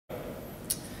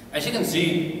As you can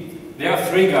see, there are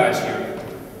three guys here.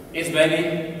 It's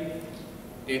Benny,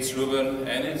 it's Ruben,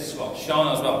 and it's, well,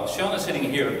 Sean as well. Sean is sitting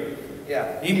here.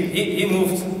 Yeah. He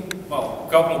moved, well,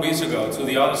 a couple of weeks ago to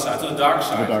the other side, to the dark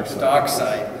side. The dark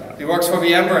side. He works for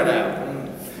VMware now.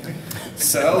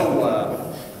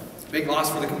 So, big loss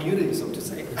for the community, so to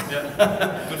say.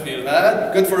 Yeah, good for you.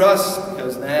 Good for us,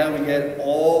 because now we get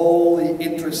all the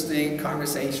interesting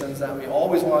conversations that we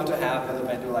always wanted to have with a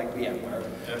vendor like VMware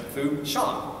through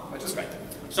Sean, which is great.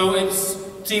 So it's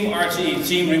Team RTE,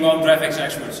 Team Remote Graphics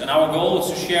Experts, and our goal is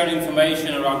to share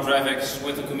information around graphics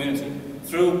with the community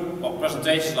through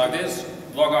presentations like this,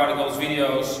 blog articles,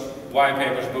 videos, white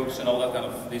papers, books, and all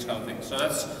that these kind of things. So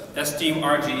that's Team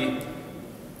RTE.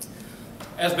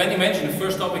 As Benny mentioned, the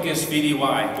first topic is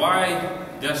VDWhy. Why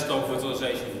desktop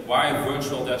virtualization? Why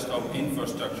virtual desktop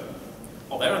infrastructure?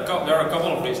 Well, there are a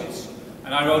couple of reasons,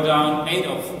 and I wrote down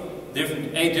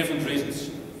eight different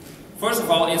reasons. First of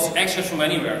all, it's access from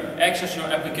anywhere. Access your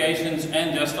applications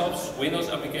and desktops, Windows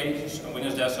applications and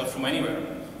Windows desktops from anywhere.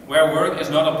 Where work is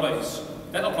not a place.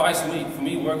 That applies to me. For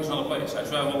me, work is not a place. I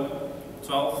travel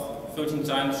 12, 13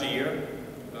 times a year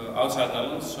outside the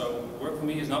Netherlands, so work for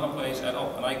me is not a place at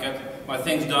all. And I get my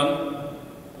things done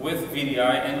with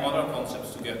VDI and other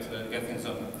concepts to get things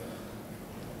done.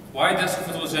 Why desktop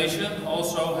virtualization?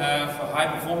 Also have a high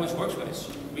performance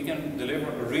workspace. We can deliver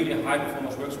a really high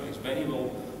performance workspace. Benny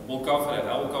will cover that.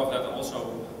 I will cover that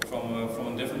also from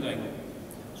a different angle.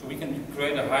 So we can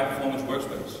create a high performance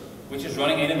workspace, which is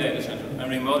running in a data center and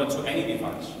remote it to any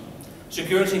device.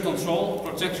 Security control,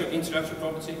 protect your intellectual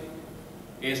property,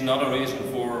 is another reason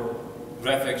for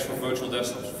graphics for virtual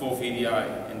desktops, for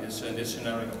VDI in this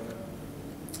scenario.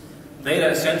 Data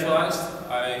is centralized.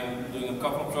 I'm doing a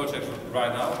couple of projects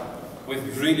right now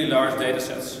with really large data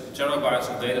sets, terabytes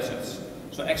of data sets.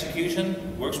 So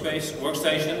execution,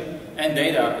 workstation, and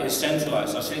data is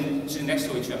centralized, are sitting next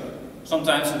to each other.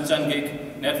 Sometimes in 10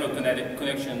 gig network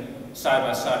connection side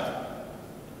by side.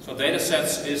 So data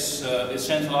sets is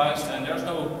centralized, and there's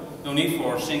no need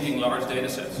for syncing large data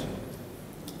sets.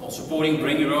 Well, supporting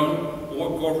bring your own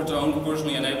or corporate owned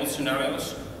personally enabled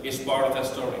scenarios is part of that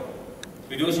story.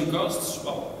 Reducing costs,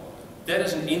 well, that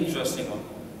is an interesting one.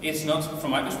 It's not, from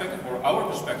my perspective or our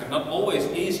perspective, not always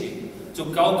easy to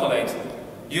calculate.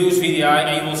 Use VDI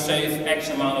and you will save X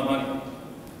amount of money,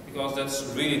 because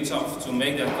that's really tough to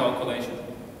make that calculation.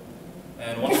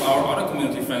 And one of our other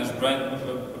community friends,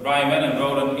 Brian Madden,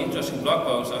 wrote an interesting blog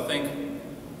post, I think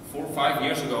 4 or 5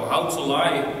 years ago, how to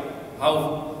lie,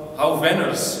 how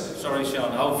vendors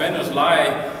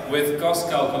lie with cost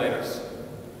calculators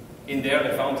in their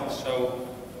advantage. So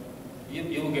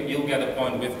you'll get a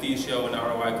point with TCO and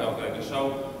ROI calculators.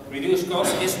 So reduce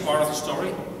cost is part of the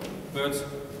story, but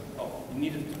you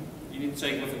need to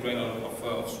take it with a grain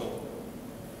of salt.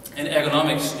 And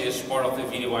ergonomics is part of the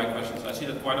VDWhy questions. I see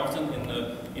that quite often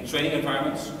in training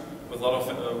environments with a lot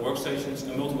of workstations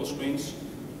and multiple screens,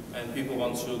 and people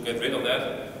want to get rid of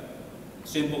that.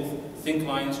 Simple thin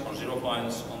clients or zero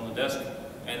clients on the desk,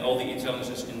 and all the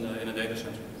intelligences in a data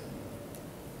center.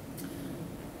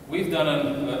 We've done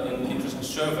an interesting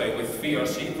survey with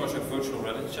VRC, Project Virtual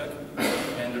Reality Check,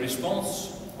 and the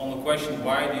response on the question,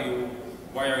 why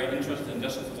are you interested in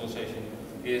desktop virtualization,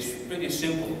 is pretty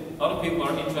simple. A lot of people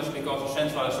are interested because of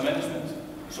centralized management,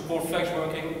 support flex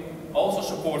working, also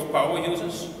support power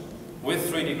users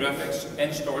with 3D graphics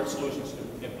and storage solutions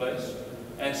in place,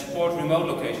 and support remote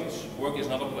locations. Work is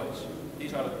not a place.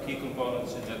 These are the key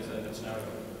components in that scenario.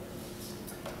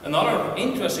 Another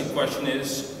interesting question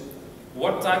is,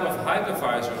 what type of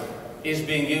hypervisor is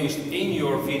being used in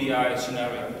your VDI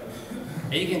scenario?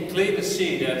 And you can clearly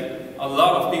see that a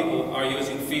lot of people are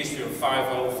using vSphere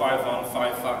 5.0, 5.1,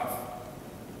 5.5.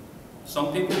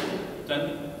 Some people,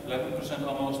 10, 11%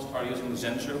 almost, are using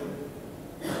Zen server.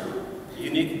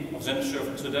 Unique of Zen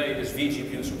server today is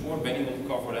vGPU support. Benny will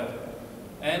cover that.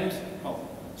 And well,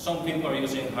 some people are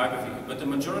using Hyper-V, but the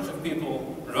majority of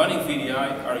people running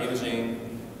VDI are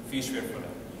using vSphere for that.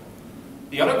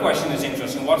 The other question is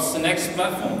interesting. What's the next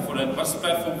platform for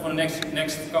the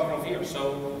next couple of years?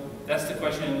 So that's the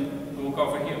question we will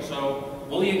cover here. So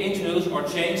will you introduce or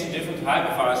change a different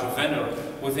hypervisor vendor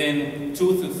within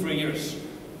 2 to 3 years?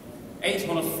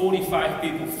 845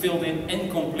 people filled in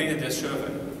and completed this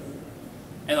survey.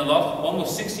 And a lot,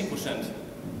 almost 60%,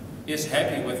 is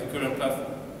happy with the current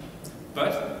platform.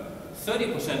 But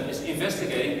 30% is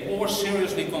investigating or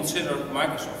seriously consider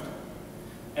Microsoft.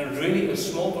 And really a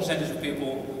small percentage of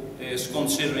people is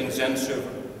considering Zen server.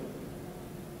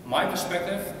 My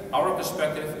perspective, our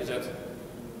perspective, is that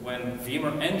when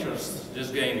VMware enters this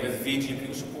game with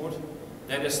vGPU support,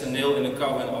 that is the nail in the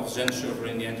coffin of Zen server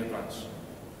in the enterprise.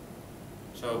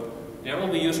 So there will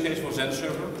be use case for Zen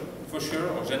server, for sure,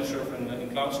 or Zen server in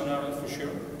cloud scenario, for sure.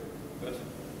 But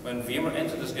when VMware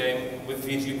entered this game with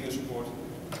vGPU support,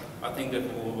 I think that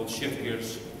will shift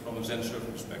gears from a Zen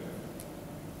server perspective.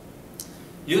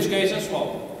 Use cases,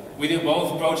 well, we do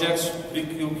both projects,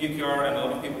 vGPU, and a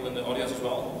lot of people in the audience as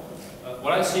well.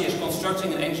 What I see is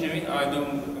constructing and engineering. I do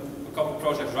a couple of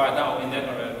projects right now in that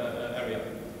area.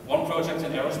 One project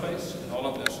in aerospace. In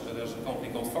Holland, there's a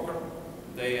company called Fokker.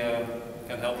 They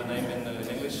can't help the name in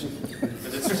English,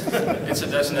 but it's a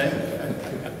Dutch name.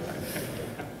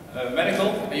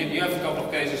 Medical, you have a couple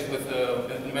of cases with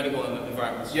medical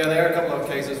environments. Yeah, there are a couple of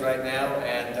cases right now,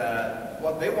 and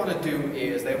what they want to do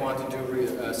is they want to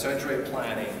do surgery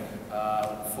planning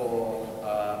for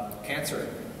cancer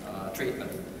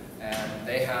treatment. And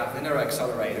they have linear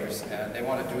accelerators, and they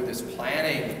want to do this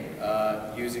planning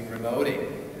using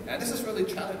remoting. And this is really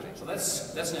challenging. So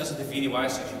that's in essence the VDWhy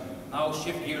section. Now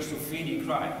shift gears to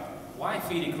VDCry. Why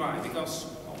VDCry? Because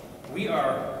we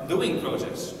are doing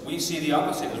projects. We see the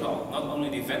opposite as well. Not only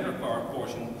the vendor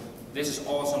portion, this is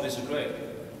awesome, this is great.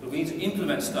 But we need to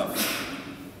implement stuff.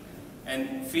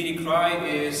 And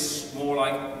VDCry is more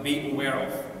like be aware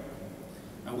of.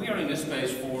 And we are in this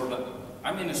space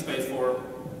I'm in this space for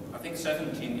I think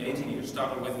 17, 18 years,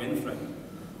 started with WinFrame.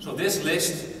 So this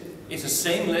list is the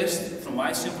same list from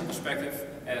my simple perspective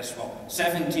as well,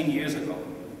 17 years ago.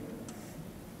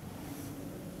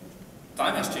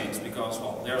 Time has changed because,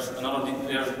 well, there's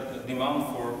a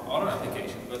demand for other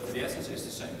applications, but the essence is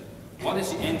the same. What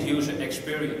is the end user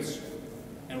experience?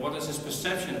 And what is his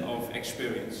perception of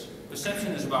experience?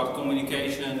 Perception is about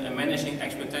communication and managing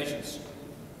expectations.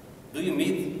 Do you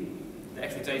meet the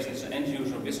expectations an end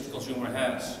user or business consumer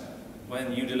has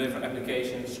when you deliver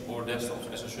applications or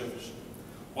desktops as a service?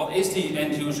 What is the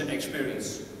end user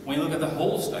experience when you look at the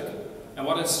whole stack? And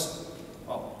what is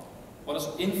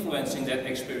influencing that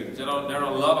experience? There are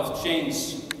a lot of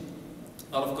chains,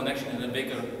 a lot of connection in a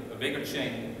bigger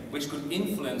chain, which could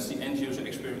influence the end user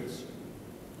experience.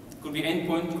 Could be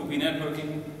endpoint, could be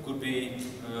networking, could be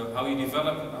how you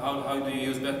develop, how do you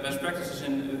use best practices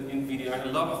in VDI.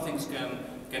 A lot of things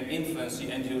can influence the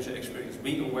end user experience.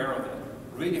 Be aware of that.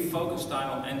 Really focus time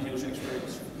on end user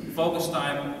experience. Focus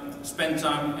time, spend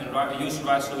time, and use the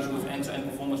right solution with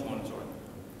end-to-end performance monitoring.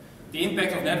 The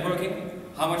impact of networking,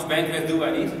 how much bandwidth do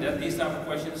I need? These type of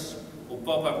questions will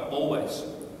pop up always.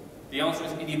 The answer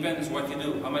is it depends what you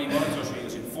do. How many monitors are you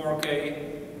using?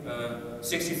 4K,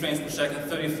 60 frames per second,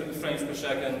 30 frames per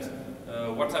second,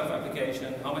 what type of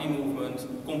application, how many movement,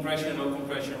 compression, no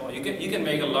compression. Well, you can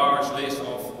make a large list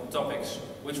of topics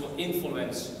which will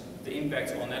influence the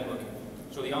impact on networking.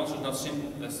 So the answer is not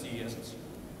simple, that's the essence.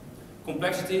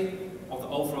 Complexity of the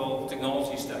overall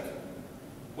technology stack.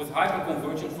 With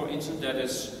hyperconvergence, for instance, that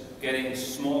is getting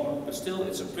smaller, but still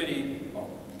it's a pretty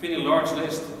large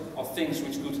list of things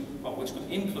which could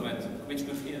influence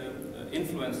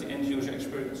the end user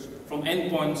experience. From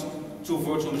endpoint to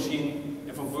virtual machine,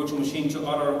 and from virtual machine to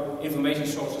other information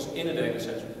sources in a data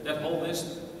center. That whole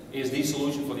list is the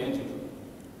solution for the end user.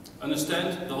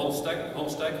 Understand the whole stack,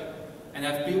 and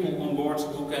have people on board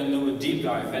who can do a deep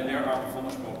dive when there are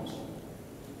performance problems.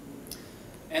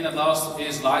 And at last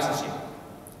is licensing.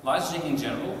 Licensing in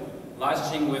general.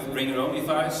 Licensing with bring your own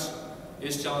device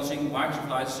is challenging. Microsoft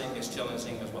licensing is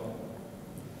challenging as well.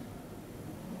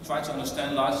 Try to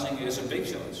understand licensing is a big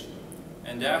challenge.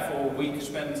 And therefore we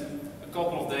spent a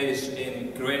couple of days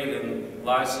in creating a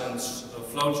license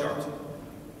flowchart.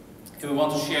 And we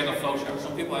want to share the flowchart.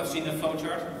 Some people have seen the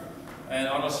flowchart, and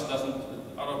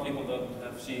other people don't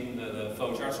have seen the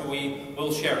flowchart, so we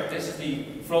will share it. This is the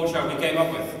flowchart we came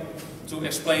up with to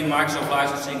explain Microsoft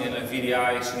licensing in a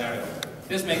VDI scenario.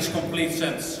 This makes complete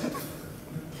sense.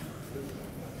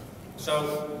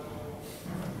 So,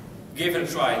 give it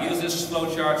a try. Use this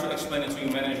flowchart to explain it to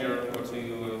your manager or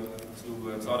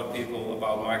to other people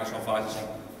about Microsoft licensing.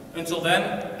 Until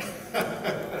then,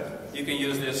 you can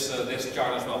use this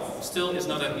chart as well. Still, it's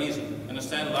not that easy.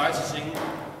 Understand licensing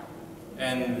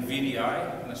and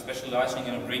VDI, and especially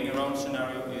licensing in a bring your own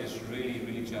scenario, is really,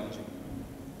 really challenging.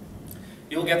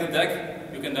 You'll get the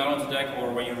deck. You can download the deck,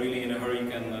 or when you're really in a hurry, you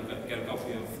can get a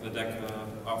copy of the deck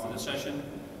after the session,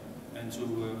 and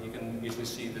you can easily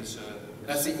see this.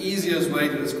 That's the easiest way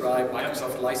to describe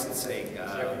Microsoft licensing.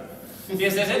 Exactly.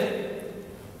 Yes, that's it.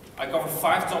 I covered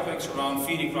 5 topics around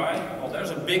VDCry. Well,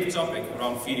 there's a big topic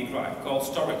around VDCry called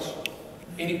storage.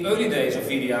 In the early days of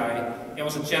VDI, it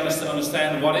was a challenge to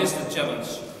understand what is the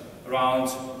challenge around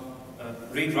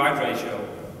read-write ratio,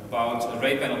 about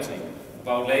rate penalty,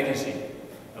 about latency,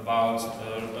 about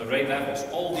rate levels,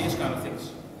 all these kind of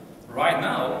things. Right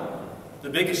now, the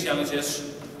biggest challenge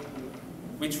is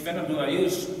Which vendor do I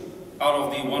use out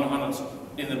of the 100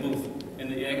 in the booth, in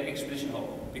the exhibition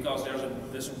hall? Because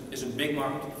there's a big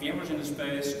market. VMware is in the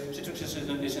space, Citrix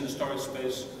is in the storage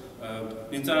space,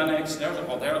 Nutanix, there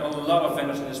are a lot of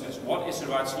vendors in this space. What is the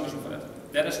right solution for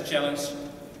that? That is a challenge,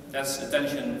 that's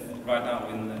attention right now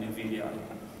in VDI.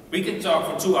 We can talk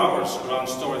for 2 hours around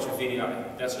storage with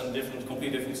VDI. That's a completely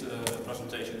different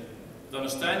presentation. But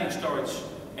understanding storage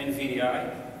and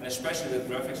VDI, and especially the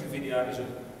graphics in VDI, is a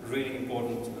really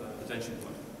important attention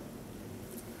point.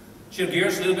 Shift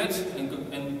gears a little bit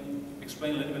and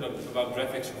explain a little bit about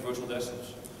graphics and virtual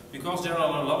desktops. Because there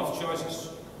are a lot of choices.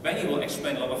 Benny will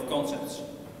explain a lot of concepts.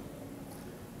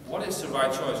 What is the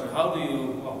right choice, and how do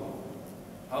you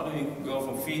go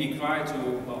from VDCry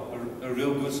to a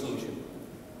real good solution?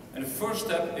 And the first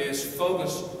step is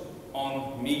focus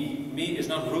on me. Me is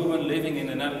not Ruben living in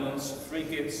the Netherlands, 3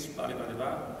 kids, blah, blah, blah,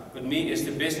 blah. But me is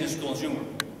the business consumer.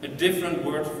 A different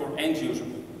word for end user.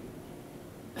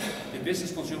 The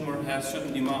business consumer has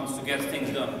certain demands to get things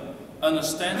done.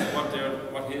 Understand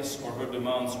what his or her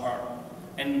demands are,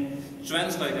 and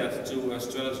translate that to a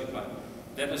strategy plan.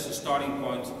 That is the starting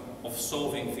point of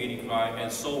solving VDCry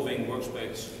and solving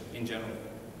workspace in general.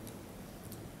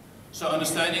 So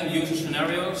understanding user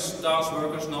scenarios, task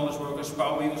workers, knowledge workers,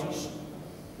 power users.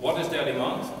 What is their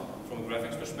demand from a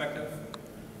graphics perspective?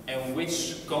 And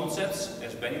which concepts,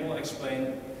 as Benny will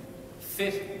explain,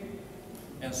 fit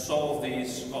and solve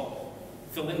these,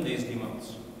 fill in these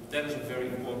demands. That is a very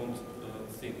important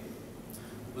thing.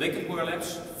 Liquidware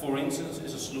Labs, for instance,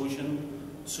 is a solution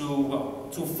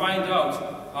to find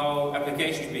out how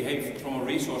applications behave from a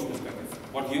resource perspective.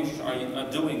 What users are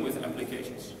doing with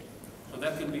applications. So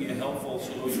that could be a helpful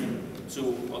solution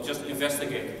to just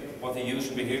investigate what the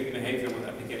user behavior with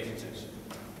applications is.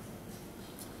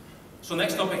 So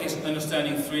next topic is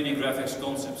understanding 3D graphics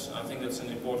concepts. I think that's an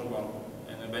important one,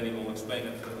 and Benny will explain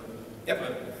it.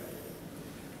 Yep.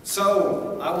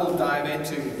 So I will dive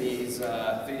into these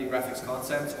 3D graphics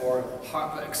concepts, or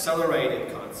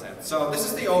accelerated concepts. So this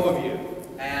is the overview,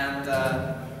 and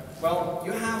well,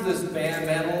 you have this bare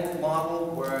metal model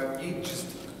where you just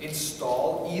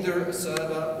install either a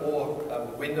server or a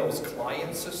Windows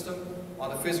client system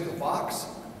on a physical box,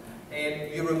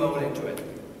 and you remote into it.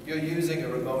 You're using a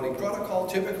remoting protocol.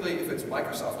 Typically, if it's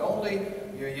Microsoft only,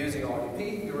 you're using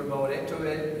RDP, you remote into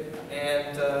it,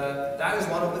 and that is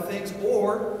one of the things.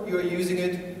 Or you're using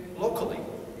it locally.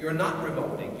 You're not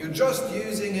remoting. You're just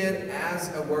using it as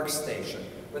a workstation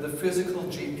with a physical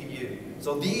GPU.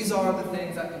 So these are the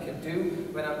things that you can do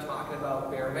when I'm talking about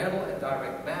bare metal and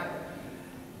direct map.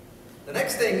 The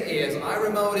next thing is I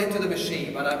remote into the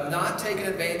machine, but I'm not taking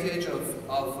advantage of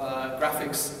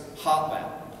graphics hardware.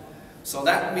 So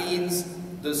that means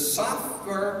the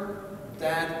software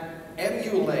that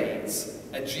emulates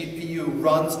a GPU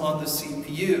runs on the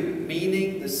CPU,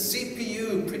 meaning the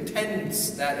CPU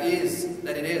pretends that it is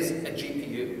a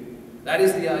GPU. That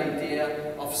is the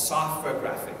idea of software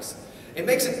graphics. It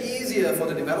makes it easier for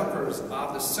the developers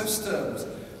of the systems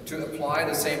to apply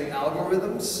the same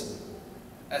algorithms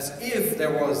as if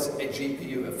there was a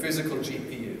GPU, a physical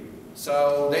GPU.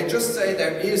 So they just say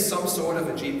there is some sort of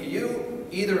a GPU,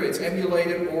 either it's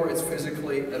emulated or it's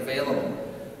physically available.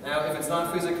 Now, if it's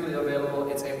not physically available,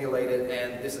 it's emulated,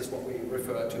 and this is what we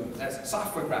refer to as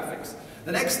software graphics.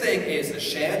 The next thing is a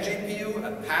shared GPU,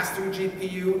 a pass-through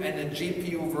GPU, and a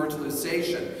GPU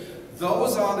virtualization.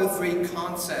 Those are the 3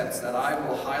 concepts that I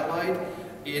will highlight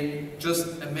in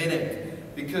just a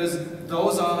minute, because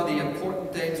those are the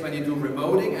important things when you do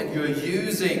remoting and you're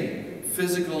using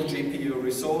physical GPU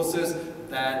resources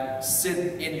that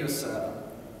sit in your server.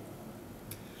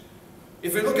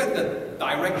 If we look at the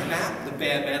direct map, the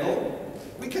bare metal,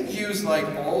 we can use like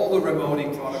all the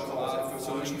remoting protocols and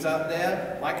solutions out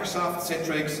there, Microsoft,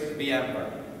 Citrix,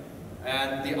 VMware,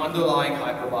 and the underlying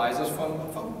hypervisors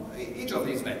from each of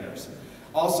these vendors.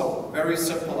 Also, very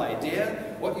simple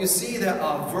idea. What you see, there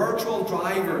are virtual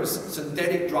drivers,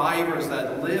 synthetic drivers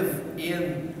that live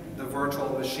in the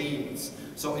virtual machines.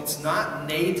 So it's not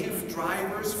native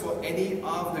drivers for any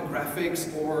of the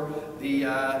graphics or the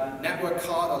network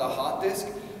card or the hard disk.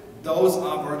 Those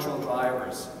are virtual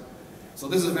drivers. So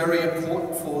this is very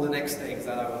important for the next things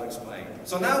that I will explain.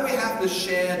 So now we have the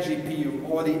shared GPU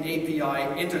or the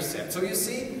API intercept. So you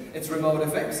see, it's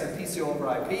RemoteFX and PC over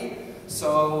IP.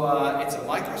 So it's a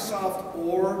Microsoft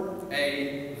or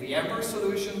a VMware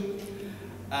solution,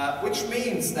 which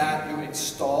means that you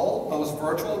install those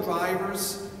virtual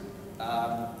drivers,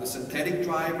 the synthetic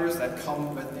drivers that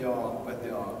come with your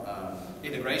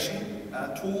integration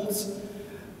tools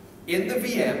in the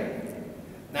VM.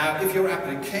 Now, if your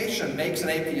application makes an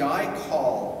API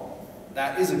call,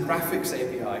 that is a graphics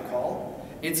API call,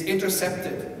 it's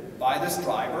intercepted by this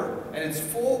driver and it's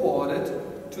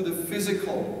forwarded to the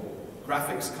physical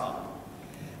graphics card.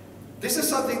 This is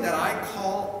something that I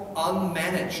call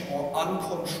unmanaged or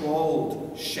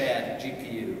uncontrolled shared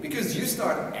GPU, because you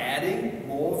start adding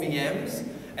more VMs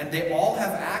and they all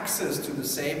have access to the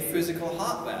same physical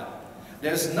hardware.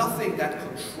 There's nothing that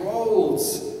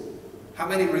controls how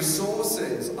many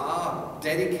resources are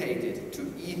dedicated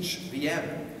to each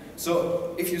VM.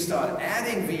 So if you start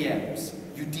adding VMs,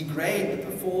 you degrade the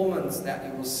performance that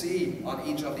you will see on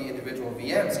each of the individual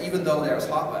VMs, even though there's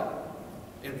hardware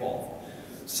involved.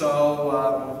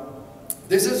 So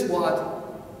this is what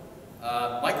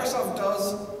Microsoft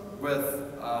does with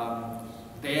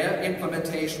their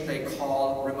implementation they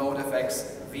call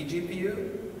RemoteFX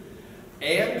vGPU,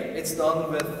 and it's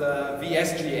done with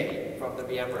VSGA from the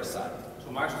VMware side. So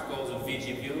Microsoft calls it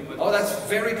vGPU, but... Oh, that's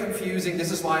very confusing.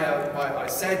 This is why I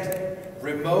said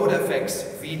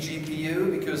RemoteFX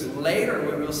vGPU, because later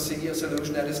we will see a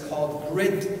solution that is called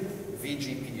Grid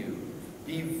vGPU.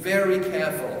 Be very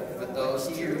careful with those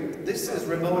two. This is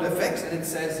RemoteFX, and it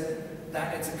says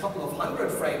that it's a couple of hundred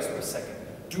frames per second.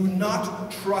 Do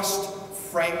not trust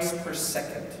frames per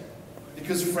second,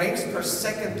 because frames per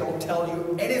second don't tell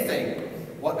you anything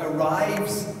what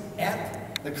arrives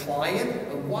at the client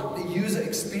and what the user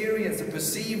experience, the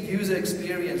perceived user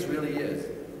experience really is.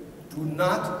 Do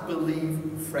not believe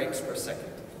frames per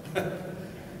second.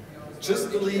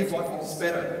 Just believe what's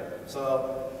better.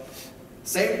 So,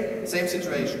 same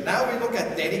situation. Now we look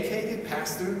at dedicated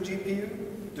pass-through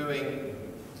GPU doing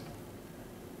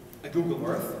a Google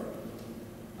Earth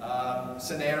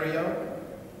scenario.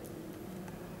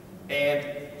 And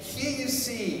here you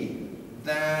see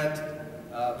that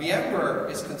VMware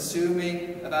is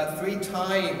consuming about 3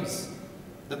 times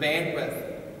the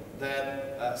bandwidth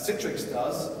that Citrix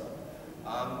does.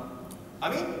 I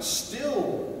mean,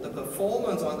 still, the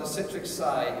performance on the Citrix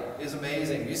side is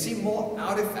amazing. You see more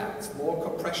artifacts, more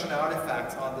compression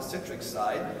artifacts on the Citrix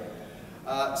side.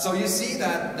 So you see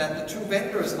that the two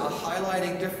vendors are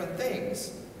highlighting different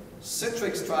things.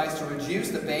 Citrix tries to reduce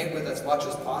the bandwidth as much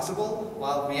as possible,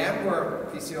 while VMware,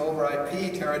 PC over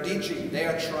IP, Teradici, they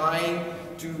are trying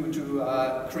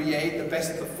to create the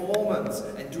best performance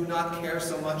and do not care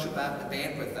so much about the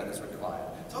bandwidth that is required.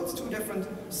 So it's two different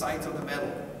sides of the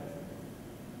medal.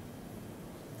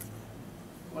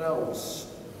 What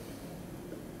else?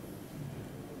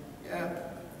 Yeah,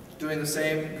 doing the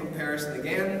same comparison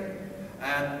again.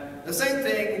 And the same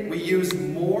thing, we use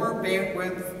more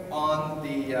bandwidth on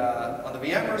the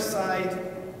VMware side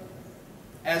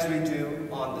as we do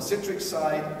on the Citrix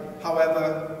side.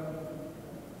 However,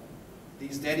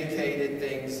 these dedicated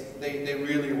things, they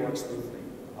really work smoothly.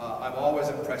 I'm always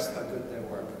impressed how good they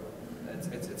work.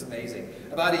 It's amazing.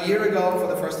 About a year ago, for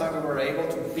the first time, we were able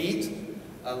to beat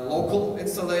a local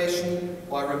installation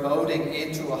by remoting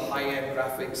into a high-end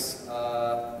graphics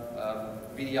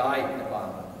VDI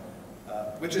environment,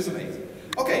 which is amazing.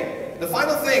 Okay, the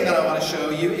final thing that I want to show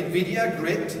you, NVIDIA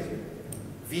Grid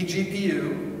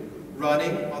vGPU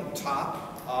running on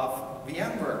top of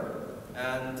VMware.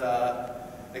 And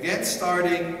again,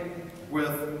 starting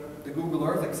with the Google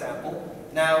Earth example.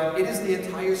 Now, it is the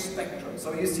entire spectrum.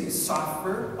 So you see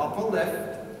software, upper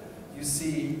left. You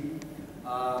see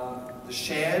the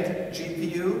shared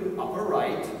GPU, upper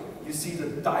right. You see the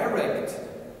direct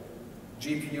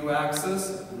GPU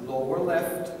access, lower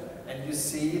left. And you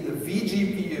see the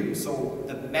vGPU, so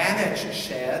the managed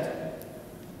shared,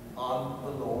 on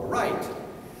the lower right.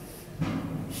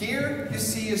 Here you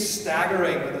see a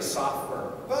staggering with the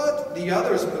software, but the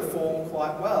others perform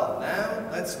quite well. Now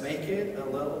let's make it a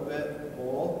little bit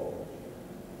more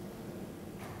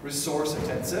resource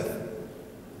intensive.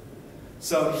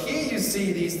 So here you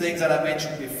see these things that I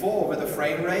mentioned before with the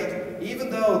frame rate. Even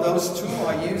though those two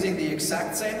are using the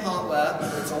exact same hardware,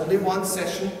 it's only one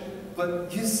session.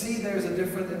 But you see there's a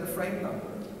difference in the frame number.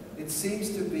 It seems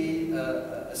to be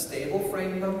a stable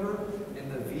frame number in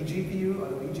the vGPU, on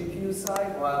the vGPU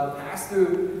side, while the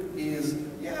pass-through is,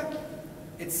 yeah,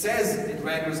 it says it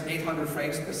renders 800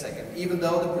 frames per second, even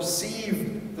though the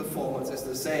perceived performance is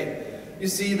the same. You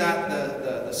see that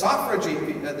the software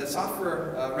GPU, the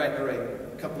software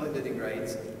rendering completely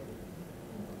degrades.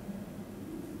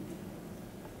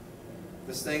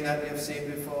 This thing that you've seen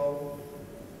before.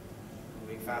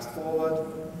 Fast forward,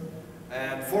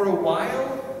 and for a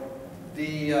while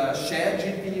the shared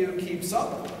GPU keeps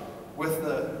up with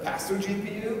the pass-through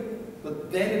GPU,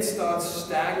 but then it starts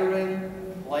staggering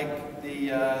like the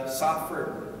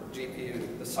software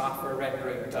GPU, the software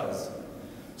rendering does.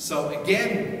 So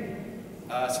again,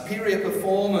 superior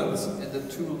performance in the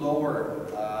two lower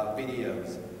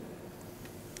videos.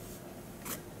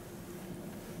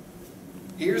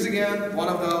 Here's again one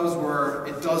of those where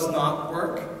it does not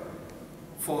work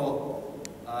for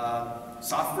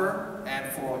software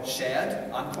and for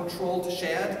shared, uncontrolled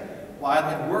shared, while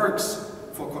it works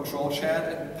for controlled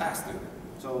shared and pass-through.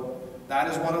 So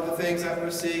that is one of the things that we're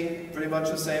seeing, pretty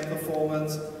much the same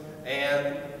performance.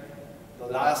 And the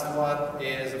last one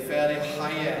is a fairly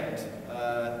high-end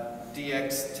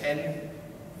DX10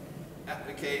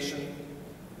 application.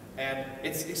 And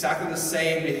it's exactly the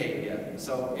same behavior.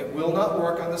 So it will not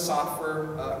work on the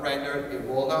software render. It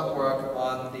will not work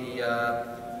on the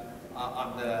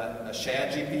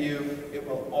shared GPU. It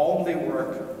will only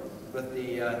work with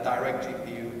the direct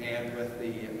GPU and with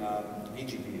the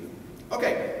vGPU.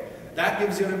 Okay, that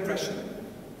gives you an impression.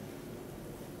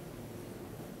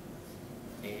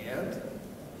 And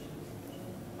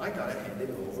I gotta hand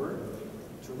it over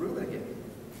to Ruben again.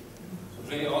 So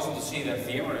it's really awesome to see that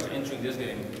VMware is entering this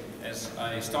game. As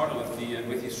I started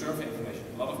with the survey information,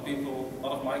 a lot of people, a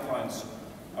lot of my clients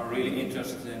are really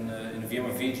interested in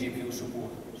VMware vGPU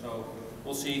support. So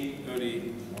we'll see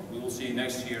we will see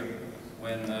next year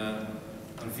when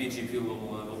vGPU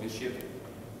will be shipped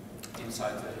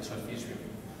inside vSphere.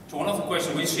 So one of the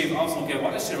questions we receive often, okay,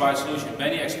 what is the right solution?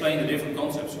 Many explain the different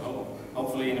concepts. So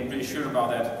hopefully, and I'm pretty sure about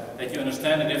that you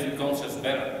understand the different concepts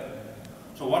better.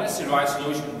 So what is the right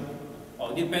solution?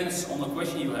 Well, it depends on the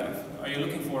question you have. Are you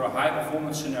looking for a high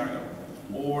performance scenario?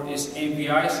 Or is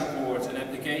API support and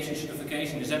application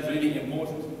certification, is that really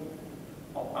important?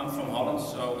 Well, I'm from Holland,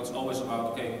 so it's always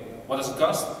about, okay, what does it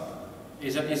cost?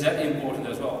 Is that important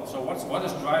as well? So what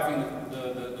is driving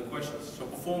the questions? So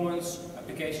performance,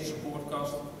 application support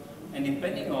cost, and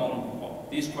depending on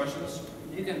these questions,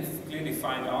 you can clearly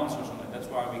find answers on it. That's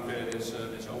why we created this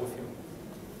overview.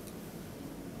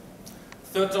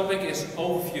 Third topic is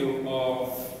overview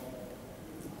of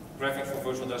graphics for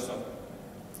virtual desktop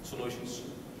solutions,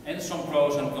 and some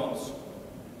pros and cons.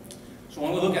 So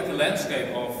when we look at the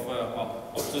landscape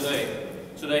of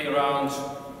today around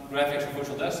graphics for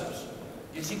virtual desktops,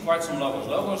 you see quite some logos.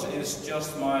 Logos is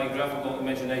just my graphical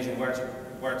imagination where to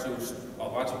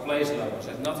place the logos.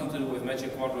 It has nothing to do with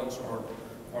Magic Quadrants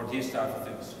or these type of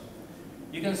things.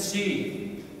 You can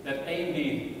see that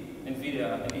AMD,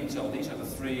 NVIDIA, and Intel, these are the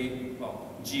three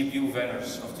GPU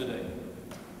vendors of today.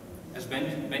 As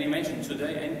Benny mentioned,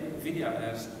 today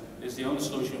NVIDIA is the only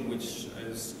solution which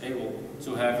is able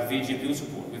to have vGPU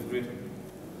support with Grid.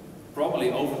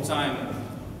 Probably over time,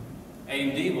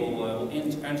 AMD will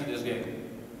enter this game.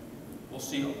 We'll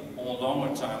see on a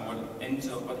longer time what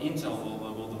Intel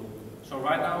will do. So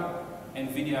right now,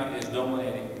 NVIDIA is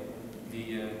dominating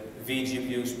the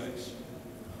vGPU space.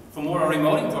 From more a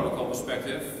remoting protocol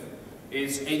perspective,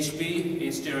 it's HP,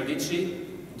 it's Tritsch,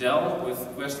 Dell with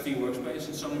Quest V Workspace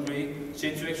in some degree,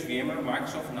 Citrix, VMware,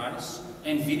 Microsoft, NICE,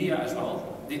 NVIDIA as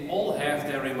well. They all have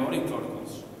their remoting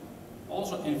protocols.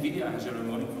 Also, NVIDIA has a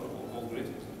remoting protocol called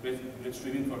Grid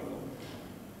Streaming Protocol.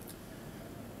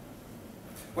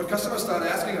 What customers start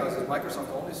asking us is Microsoft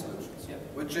only solutions,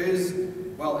 which is,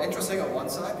 well, interesting on one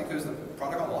side because the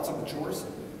protocol also matures.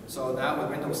 So now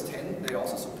with Windows 10, they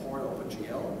also support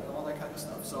OpenGL and all that kind of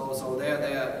stuff. So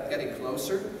they're getting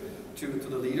closer to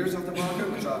the leaders of the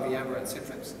market, which are VMware and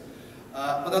Citrix.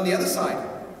 But on the other side,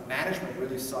 management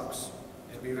really sucks.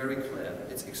 To be very clear,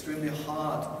 it's extremely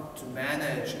hard to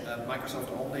manage a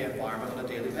Microsoft-only environment on a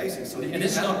daily basis. So and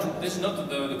this is not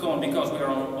the comment because we are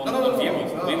on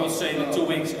VMworld. No, we will say in 2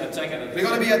 weeks at TechEd. We're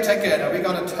going to be at TechEd and we're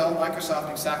going to tell Microsoft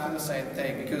exactly the same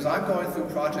thing because I'm going through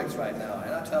projects right now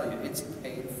and I tell you, it's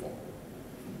painful.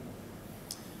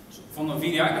 So from the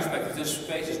VDI perspective, this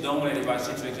space is dominated by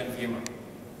Citrix and VMware.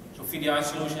 So VDI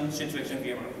solution, Citrix and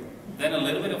VMware. Then a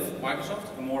little bit of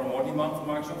Microsoft, and more demand from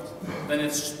Microsoft. Then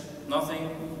it's nothing,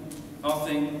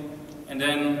 and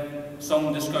then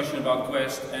some discussion about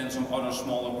Quest and some other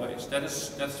smaller players.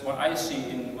 That's what I see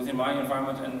within my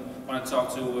environment and when I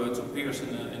talk to peers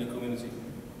in the community.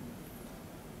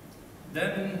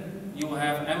 Then you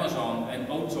have Amazon and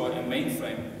Otoy and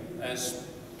Mainframe as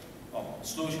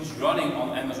solutions running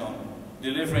on Amazon,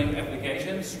 delivering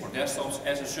applications or desktops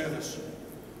as a service.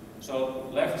 So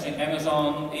leveraging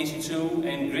Amazon EC2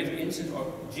 and Grid instance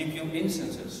or GPU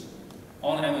instances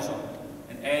on Amazon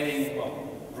and adding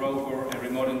broker and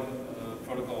remoting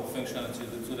protocol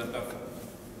functionality to that platform.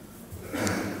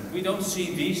 We don't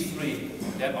see these three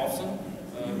that often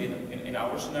in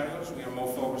our scenarios. We are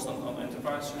more focused on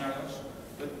enterprise scenarios,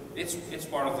 but it's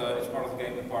part of the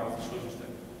game and part of the solution stack.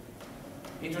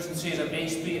 Interesting to see is that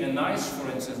HP and NICE,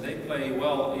 for instance, they play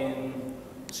well in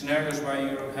scenarios where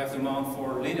you have demand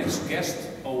for Linux guest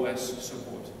OS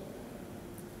support.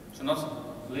 So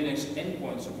not Linux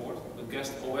endpoint support, but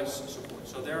guest OS support.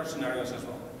 So there are scenarios as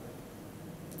well.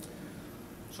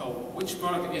 So, which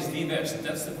product is the best?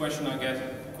 That's the question I get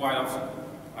quite often.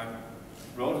 I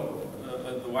wrote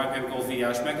the white paper called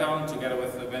VDWhy Smackdown. Together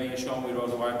with Benny and Sean, we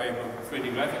wrote a white paper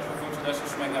 3D graphics for virtual desktop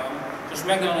Smackdown. So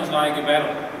Smackdown is like a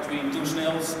battle between two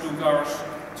snails, two cars,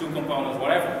 two components,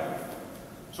 whatever.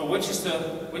 So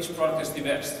which product is the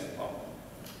best? Well,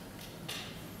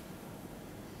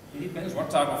 it depends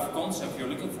what type of concept you're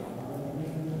looking for.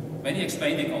 Benny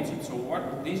explained the concept.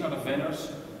 So these are the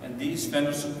vendors, and these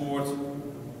vendors support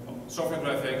software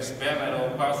graphics, bare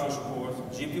metal, pass-through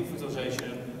support, GPU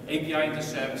virtualization, API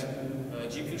intercept,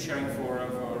 GPU sharing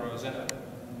for Zen.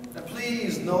 And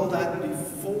please know that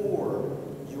before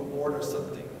you order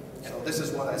something. So this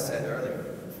is what I said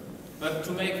earlier. But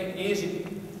to make easy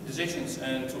decisions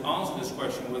and to answer this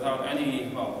question without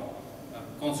any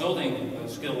consulting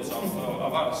skills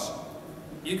of us,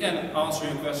 you can answer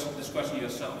this question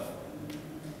yourself.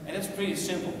 And it's pretty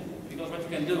simple, because what you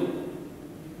can do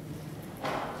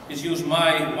is use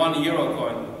my €1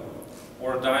 coin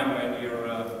or a dime when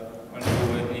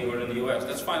you were in the US.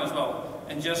 That's fine as well.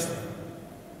 And just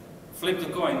flip the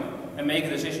coin and make a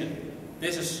decision.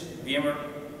 This is VMware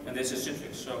and this is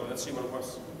Citrix. So let's see what it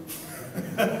was.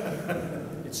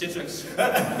 It's Citrix.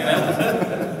 Can I help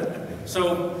it?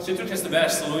 So Citrix is the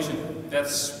best solution.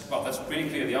 That's pretty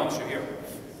clear, the answer here.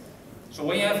 So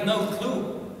when you have no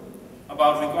clue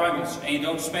about requirements and you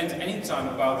don't spend any time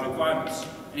about requirements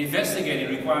and investigating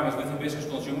requirements with your business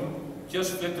consumer,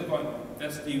 just flip the coin.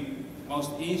 That's the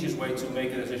most easiest way to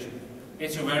make a decision.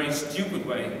 It's a very stupid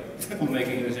way of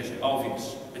making a decision,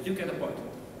 obvious, but you get the point.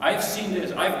 I've seen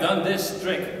this, I've done this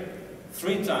trick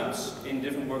 3 times in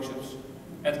different workshops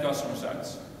at customer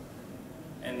sites.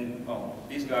 And well,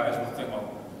 these guys will think,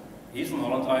 well, he's from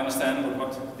Holland, I understand, but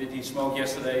what did he smoke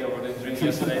yesterday or did he drink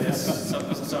yesterday? That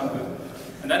doesn't sound good.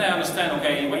 And then I understand,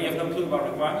 okay, when you have no clue about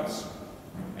requirements,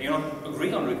 and you don't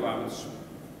agree on requirements,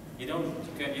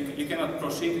 you cannot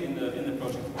proceed in the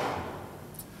project.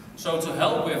 So to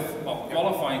help with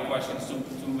qualifying questions,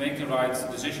 to make the right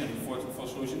decision for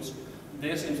solutions,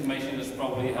 this information is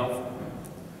probably helpful.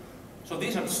 So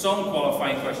these are some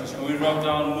qualifying questions, and we wrote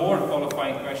down more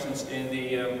qualifying questions in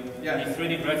the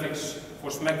 3D graphics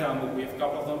for Smackdown. We have a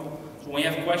couple of them. So when you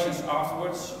have questions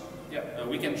afterwards,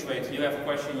 we can trade. You have a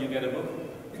question, you get a book.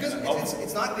 Because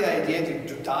it's not the idea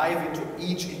to dive into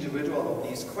each individual of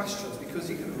these questions, because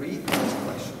you can read these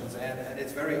questions and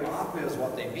it's very obvious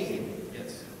what they mean.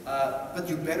 Yes. But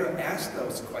you better ask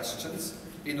those questions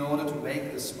in order to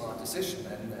make this smart decision.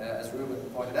 And as Ruben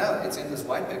pointed out, it's in this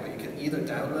white paper. You can either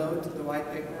download the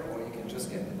white paper or you can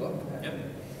just get the book. Yep.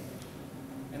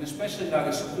 And especially like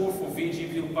a support for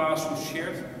vGPU pass-through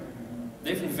shared,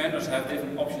 different vendors have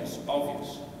different options,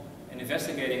 obvious. And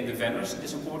investigating the vendors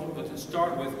is important, but to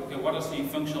start with, okay, what is the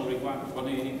functional requirement? What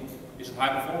do you need? Is it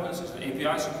high performance? Is it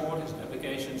API support? Is it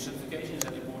application certification? Is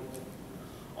that important?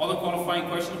 Other qualifying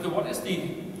question, okay, what is the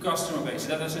customer base?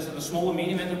 Is it a small or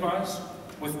medium enterprise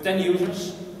with 10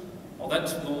 users? Well,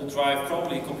 that will drive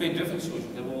probably a completely different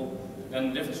solution. Then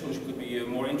a different solution could be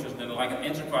more interesting than like an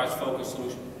enterprise-focused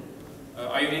solution.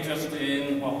 Are you interested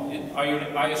in, are you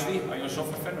an ISV? Are you a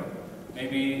software vendor?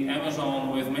 Maybe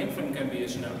Amazon with mainframe can be a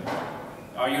scenario.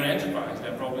 Are you an enterprise?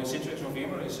 Then probably Citrix or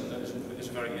VMware is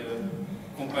a very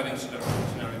compelling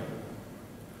scenario.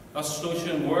 Does the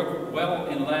solution work well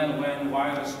in LAN, WAN,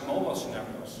 wireless, mobile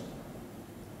scenarios?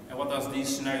 And what does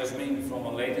these scenarios mean from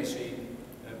a latency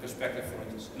perspective, for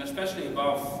instance? And especially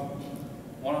above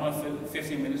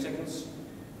 150 milliseconds,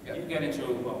 you get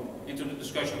into the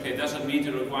discussion, okay, does it meet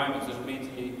the requirements, does it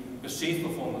meet the perceived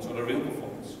performance or the real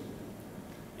performance?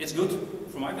 It's good,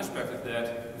 from my perspective,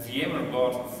 that VMware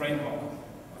bought Framework,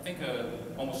 I think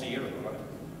almost a year ago, right?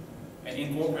 And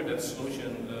incorporate that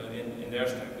solution in their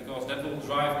stack, because that will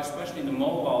drive, especially in the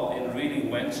mobile, in really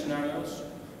WAN scenarios,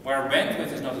 where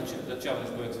bandwidth is not the challenge,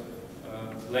 but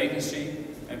latency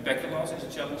and packet loss is a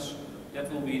challenge.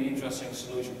 That will be an interesting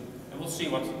solution. And we'll see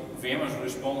what VMware's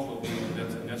response will be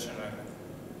in that scenario.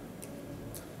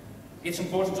 It's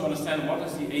important to understand what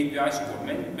is the API support.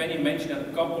 Benny mentioned that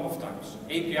a couple of times.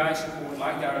 API support,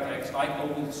 like DirectX, like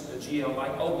OpenGL,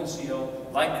 like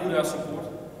OpenCL, like CUDA support.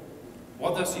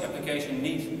 What does the application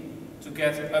need to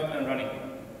get up and running?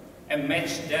 And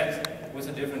match that with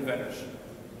the different vendors.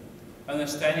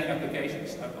 Understanding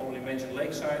applications, I've already mentioned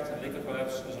Lakeside, Liquid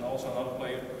Labs is also another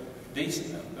player.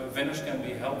 These vendors can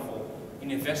be helpful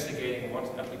in investigating what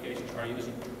applications are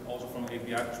using, also from an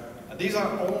API perspective. And these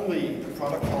are only the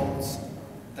protocols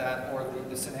that, or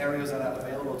the scenarios that are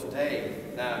available today.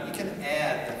 Now, you can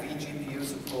add the vGPU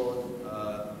support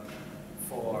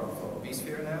for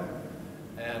vSphere now,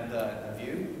 and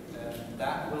Vue, and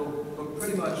that will look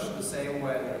pretty much the same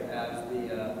way as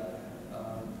the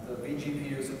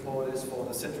vGPU support is for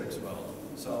the Citrix world.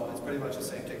 So it's pretty much the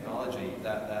same technology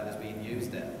that is being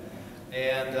used there.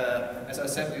 And as I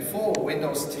said before,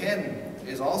 Windows 10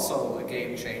 is also a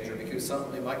game changer because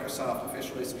suddenly Microsoft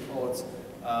officially supports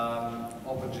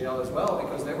OpenGL as well,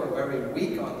 because they were very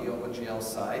weak on the OpenGL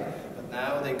side, but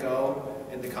now they go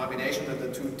in the combination of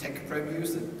the two tech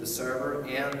previews, the server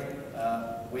and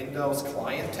Windows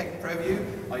client tech preview.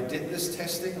 I did this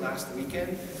testing last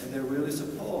weekend, and they really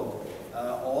support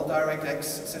all DirectX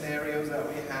scenarios that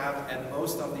we have and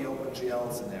most of the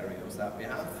OpenGL scenarios that we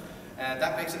have. And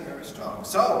that makes it very strong.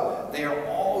 So they are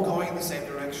all going in the same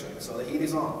direction. So the heat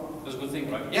is on. That's a good thing,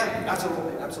 right? Yeah,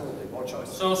 absolutely, absolutely. More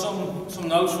choice. So some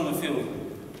notes from the field.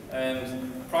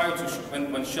 And prior to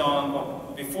when Sean,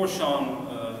 well, before Sean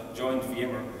joined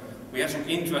VMware, we had some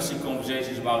interesting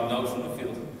conversations about notes from the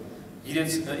field. He did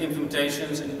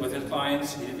implementations with his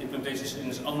clients. He did implementations in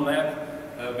his own lab.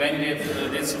 Ben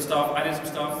did some stuff. I did some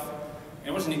stuff. And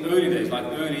it was in the early days, like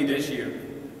early this year.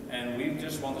 And we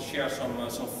just want to share some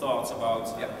thoughts about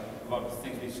the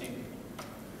things we've seen.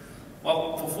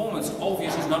 Well, performance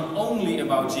obviously is not only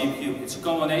about GPU. It's a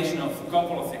combination of a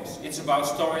couple of things. It's about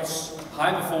storage,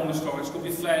 high performance storage. Could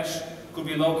be flash, could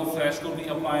be local flash, could be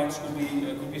appliance, could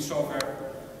be software.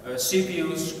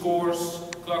 CPUs, cores,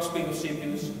 clock speed of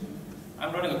CPUs.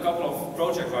 I'm running a couple of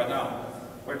projects right now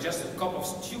where just a couple of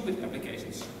stupid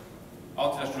applications,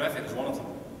 Ultra Graphics is one of them,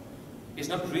 is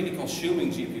not really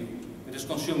consuming GPU. It is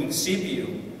consuming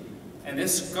CPU, and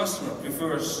this customer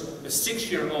prefers a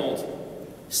 6-year-old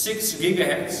 6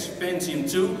 GHz Pentium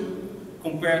 2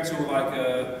 compared to like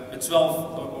a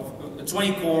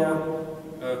 20-core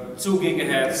 2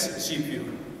 GHz CPU,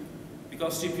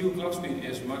 because CPU clock speed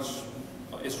is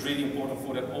really important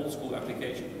for that old school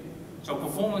application. So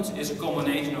performance is a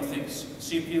combination of things: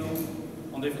 CPU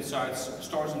on different sides,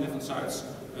 storage on different sides,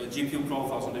 GPU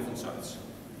profiles on different sides.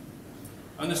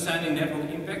 Understanding network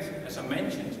impact, as I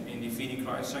mentioned in the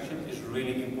VDCry section, is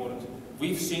really important.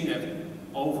 We've seen that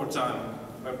over time,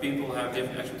 where people have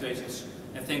different expectations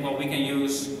and think, well, we can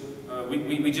use,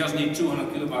 we just need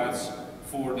 200 kilobytes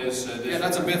for this. Yeah,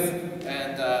 that's a myth,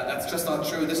 and that's just not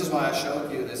true. This is why I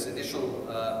showed you this initial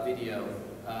video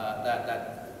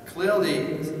that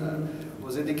clearly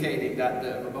was indicating that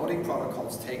the remoting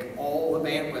protocols take all the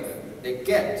bandwidth they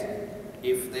get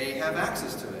if they have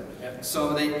access to it. Yeah.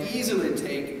 So they easily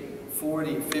take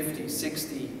 40, 50,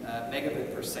 60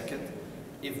 megabit per second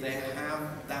if they have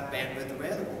that bandwidth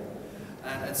available.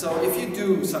 And so if you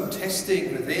do some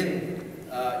testing within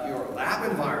your lab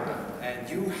environment and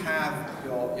you have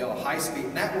your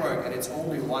high-speed network and it's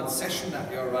only one session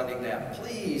that you're running there,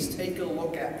 please take a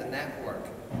look at the network,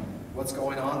 what's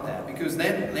going on there. Because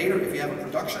then later, if you have a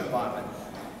production environment,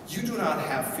 you do not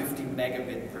have 50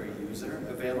 megabit per user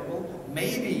available.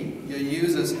 Maybe your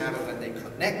users have it when they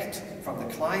connect from the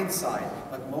client side,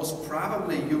 but most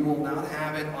probably you will not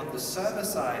have it on the server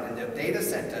side in their data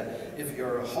center if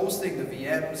you're hosting the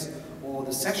VMs or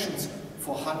the sessions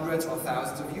for hundreds or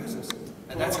thousands of users.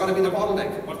 And that's going to be the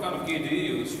bottleneck. What kind of gear do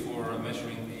you use for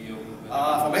measuring the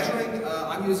for measuring,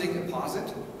 I'm using a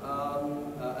POSIT,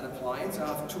 an appliance. I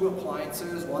have 2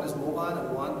 appliances. One is mobile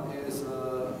and one is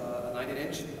a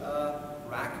 19-inch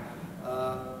rack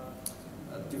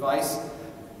device.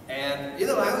 And it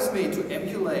allows me to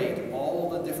emulate all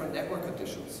the different network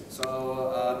conditions.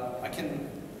 So I can,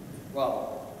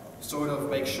 well, sort of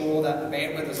make sure that the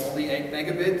bandwidth is only 8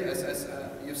 megabit, as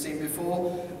you've seen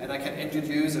before, and I can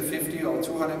introduce a 50 or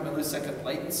 200 millisecond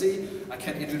latency. I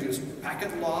can introduce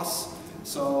packet loss.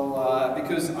 So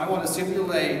because I want to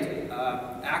simulate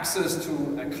access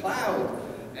to a cloud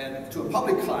and to a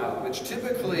public cloud, which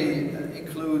typically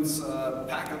includes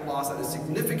packet loss that is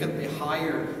significantly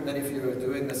higher than if you're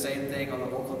doing the same thing on a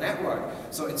local network.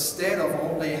 So instead of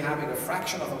only having a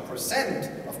fraction of a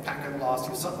percent of packet loss,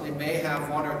 you suddenly may have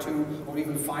 1 or 2 or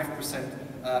even 5%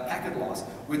 packet loss,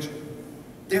 which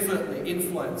definitely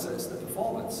influences the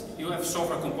performance. You have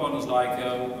software components like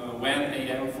WAN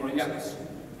AM, for instance. Yeah.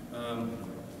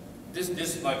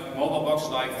 This like mobile box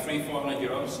like 300-400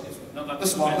 euros. It's not that the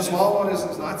small one is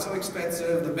not so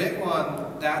expensive. The big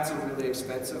one, that's a really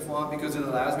expensive one because it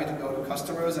allows me to go to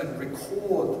customers and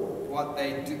record what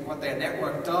they do, what their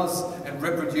network does, and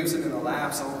reproduce it in the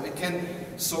lab. So it can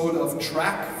sort of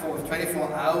track for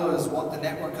 24 hours what the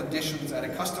network conditions at a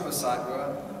customer site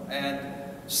were and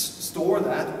store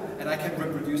that, and I can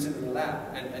reproduce it in the lab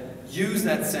and use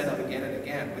that setup again and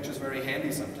again, which is very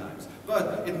handy sometimes.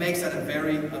 But it makes that a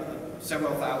very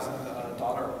several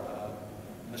 $1,000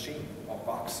 machine or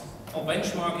box. Well,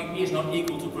 benchmarking is not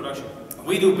equal to production.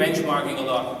 We do benchmarking a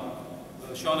lot.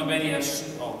 Sean and Benny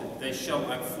has, well, they shot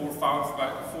like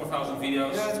 4,000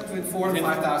 videos. Yeah, it's between 4,000 and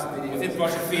 5,000 videos. Within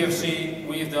Project VFC,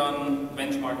 we've done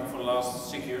benchmarking for the last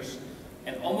 6 years,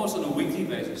 and almost on a weekly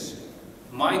basis,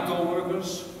 my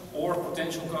co-workers or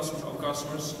potential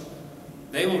customers,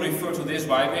 they will refer to this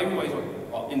by,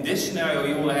 well, in this scenario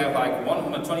you will have like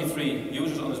 123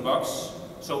 users on this box,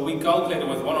 so we calculated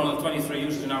with 123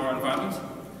 users in our environment,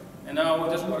 and now it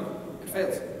doesn't work. It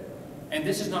fails. And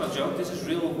this is not a joke, this is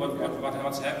real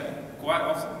what's happening quite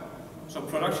often. So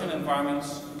production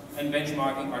environments and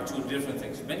benchmarking are two different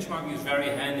things. Benchmarking is very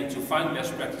handy to find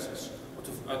best practices,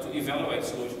 or to evaluate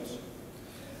solutions.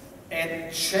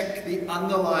 And check the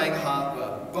underlying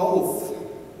hardware, both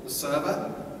the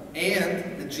server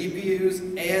and the GPUs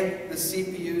and the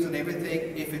CPUs and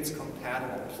everything, if it's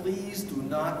compatible. Please do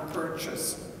not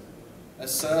purchase a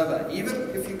server,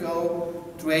 even if you go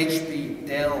to HP,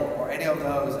 Dell, or any of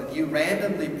those, and you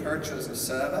randomly purchase a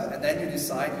server, and then you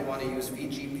decide you want to use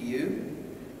vGPU,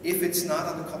 if it's not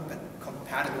on the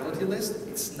compatibility list,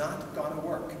 it's not going to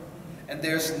work. And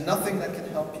there's nothing that can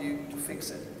help you to fix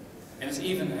it. And it's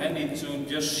even handy to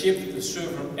just ship the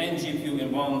server and GPU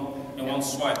in one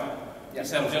swipe.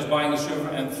 Yes. Instead of just buying the server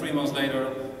and 3 months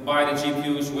later buy the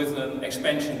GPUs with an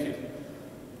expansion kit.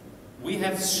 We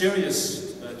had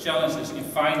serious challenges in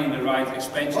finding the right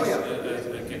expansion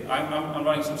kit. I'm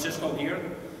running some Cisco here,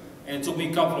 and it took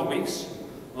me a couple of weeks.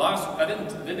 I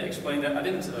didn't explain that. I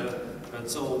didn't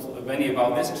told Benny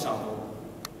about this example.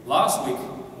 Last week,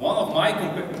 one of my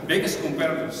biggest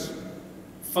competitors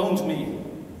phoned me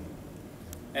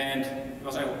and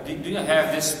was like, do you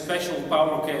have this special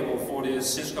power cable for the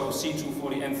Cisco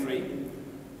C240M3?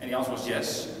 And the answer was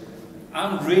yes.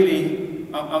 I really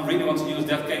want to use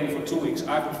that cable for 2 weeks.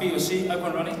 I have a POC up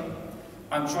and running.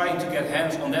 I'm trying to get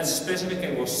hands on that specific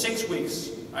cable. 6 weeks.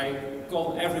 I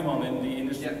called everyone in the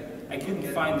industry. I couldn't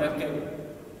find that cable.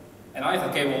 And I have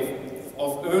a cable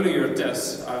of earlier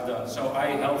tests I've done, so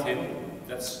I helped him.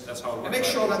 That's how it works. And make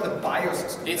sure that the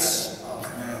BIOS is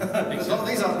compatible.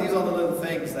 These are the little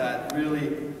things that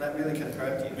really can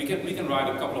hurt you. We can write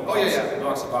a couple of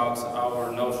blogs about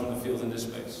our nodes from the field in this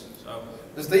space. So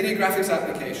there's the linear graphics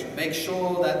application. Make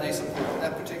sure that they support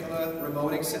that particular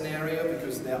remoting scenario,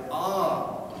 because there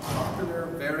are popular,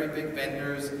 very big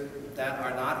vendors that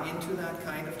are not into that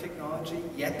kind of technology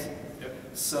yet. Yep.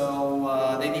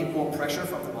 So they need more pressure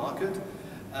from the market.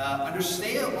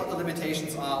 Understand what the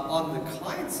limitations are on the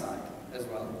client side as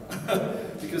well,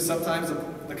 because sometimes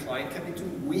the client can be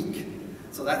too weak.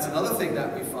 So that's another thing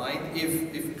that we find.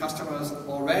 If customers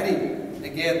already,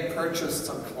 again, purchased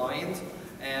some client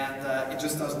and it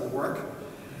just doesn't work,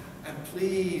 and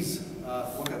please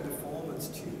look at performance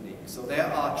tuning. So there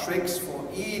are tricks for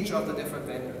each of the different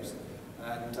vendors.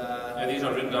 And these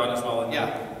are written down as well.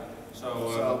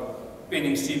 So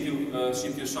pinning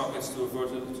CPU sockets to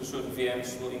certain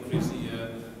VMs will increase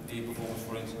the performance,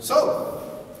 for instance. So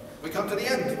we come to the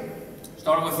end.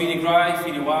 Starting with VDCry,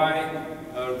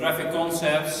 VDWhy, graphic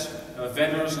concepts,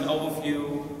 vendors, an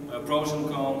overview, pros and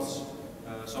cons,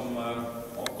 some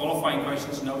qualifying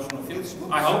questions, notes from the fields.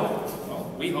 I hope,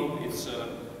 well, we hope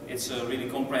it's a really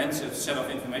comprehensive set of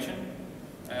information.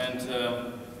 And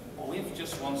well, we have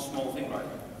just one small thing, right?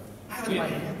 I have it in my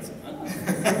hands.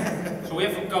 So we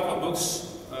have a couple of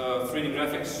books, 3D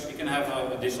graphics. You can have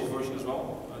a digital version as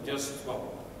well.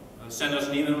 Send us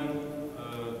an email,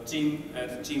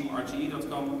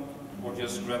 team@teamrte.com, or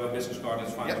just grab a business card,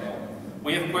 that's fine as well.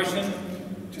 When you have a question,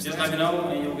 just let me know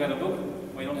and you'll get a book.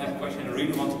 When you don't have a question and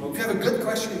really want a book. If you have a good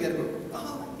question, you get a book.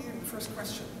 Oh, here, the first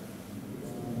question.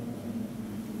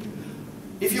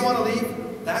 If you want to leave,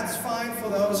 that's fine for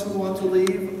those who want to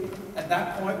leave. At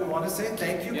that point, we want to say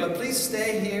thank you, but please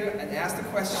stay here and ask the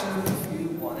question if you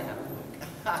want to have a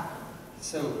look.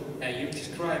 So, you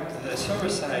described the server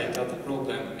side of the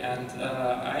problem, and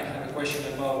I have a question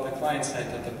about the client side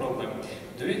of the problem.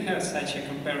 Do you have such a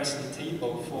comparison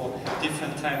table for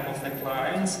different type of the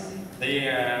clients,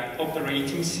 their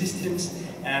operating systems,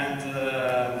 and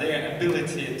their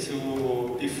ability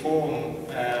to perform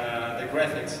the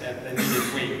graphics at the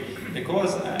needed way?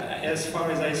 Because as far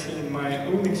as I see in my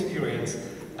own experience,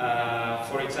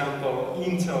 for example,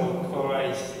 Intel Core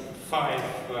i5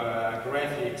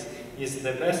 graphics is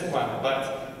the best one, but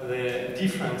the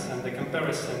difference and the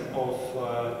comparison of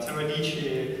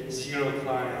Tritsch Zero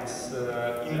clients,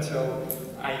 Intel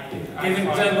i5... Give him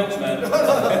 10 books, man. No.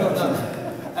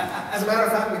 As a matter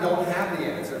of fact, we don't have the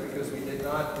answer because we did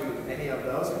not do any of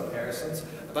those comparisons.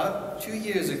 About 2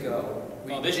 years ago,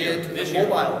 we did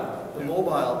the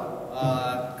mobile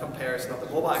comparison of the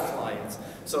mobile clients.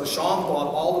 So Sean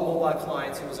bought all the mobile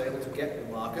clients he was able to get in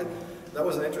the market. That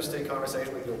was an interesting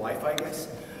conversation with your wife, I guess.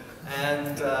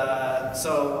 And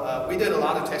so we did a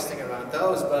lot of testing around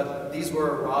those, but these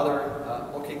were rather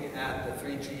looking at the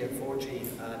 3G and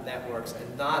 4G networks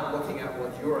and not looking at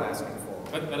what you're asking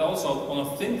for. But also on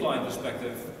a thin client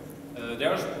perspective,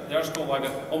 there's called like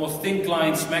a almost thin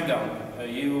client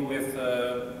smackdown. You with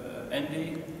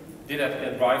Andy did that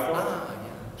at Rifle.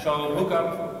 Yeah. So hook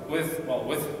up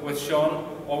with Sean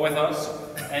or with us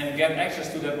and get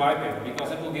access to that bypass,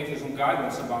 because it will give you some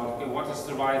guidance about okay, what is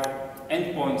the right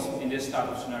endpoint in this type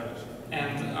of scenarios.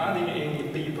 And are there any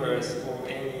papers or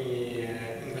any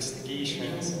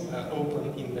investigations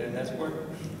open in the network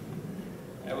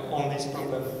on this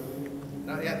problem?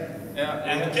 Not yet. Yeah.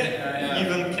 And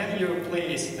even can you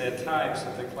replace the types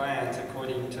of the client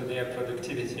according to their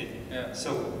productivity? Yeah.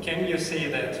 So can you say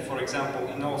that, for example,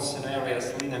 in all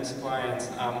scenarios, Linux clients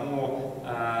are more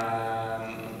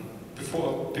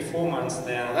performance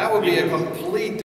than... That would be a complete